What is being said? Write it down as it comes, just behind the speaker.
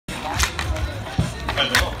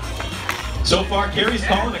So far, Kerry's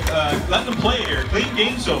calling it, letting them play here. Clean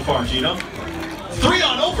game so far, Gino.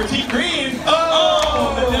 3-on-0 for Team Green.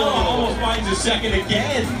 Oh, Manila almost finds a second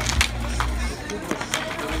again.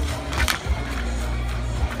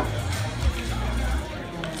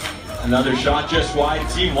 Another shot just wide.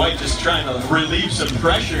 Team White just trying to relieve some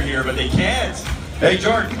pressure here, but they can't. Hey,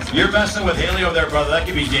 Jordan, you're messing with Haley over there, brother. That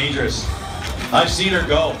could be dangerous. I've seen her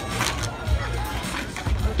go.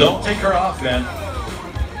 Don't take her off, man.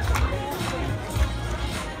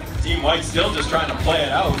 Team White still just trying to play it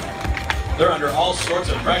out. They're under all sorts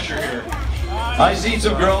of pressure here. I've seen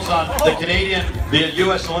some girls on the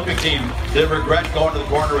U.S. Olympic team that regret going to the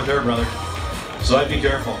corner with her, brother. So I'd be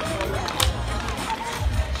careful.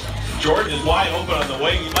 Jordan is wide open on the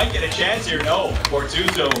wing. He might get a chance here. No.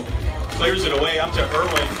 Bortuzzo clears it away up to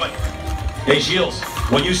Irwin. But hey, Shields,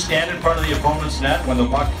 when you stand in front of the opponent's net, when the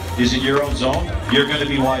puck is in your own zone, you're going to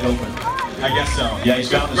be wide open. I guess so. Yeah, he's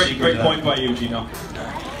got the secret. Great point by you, Gino.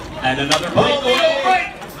 And another break. Oh,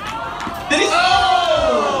 right. Did he?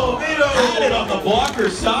 Oh! Vito had it on the blocker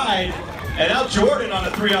side. And now Jordan on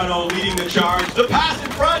a 3-on-0 leading the charge. The pass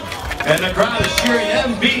in front. And the crowd is cheering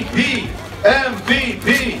MVP.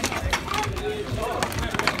 MVP.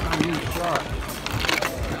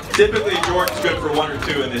 Typically, Jordan's good for 1 or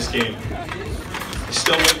 2 in this game. He's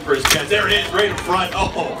still waiting for his chance. There it is, right in front.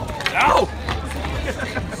 Oh! Ow!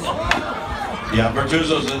 Yeah,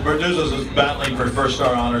 Bertuzzo's is battling for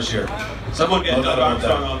first-star honors here. Someone get Doug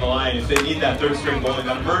Armstrong on the line if they need that third-string goalie,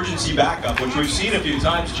 that emergency backup, which we've seen a few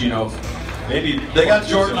times, Gino. Maybe they got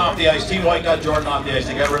Jordan off the ice. Team White got Jordan off the ice.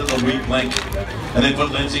 They got rid of the weak link, and they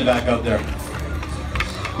put Lindsay back out there.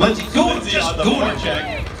 Lindsay, go on, just go on.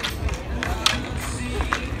 Check.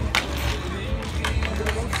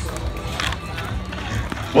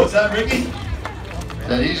 What's that, Ricky?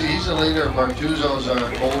 That he's the leader. Bortuzzo's our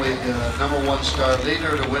goalie, #1 star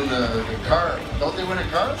leader to win the car. Don't they win a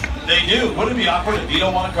car? They do. Wouldn't it be awkward if Vito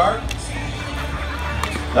won a car?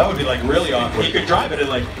 That would be like really awkward. He could drive it in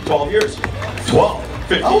like 12 years. 12?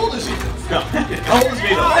 15. How old is he? No. How old is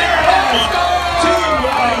Vito? There it is! Team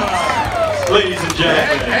White! Ladies and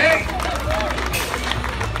gentlemen. Hey!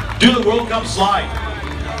 Do the World Cup slide.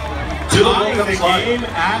 Do the World Cup slide. Game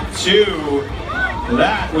at 2.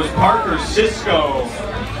 That was Parker Cisco.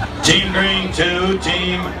 Team Green 2,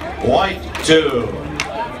 Team White 2.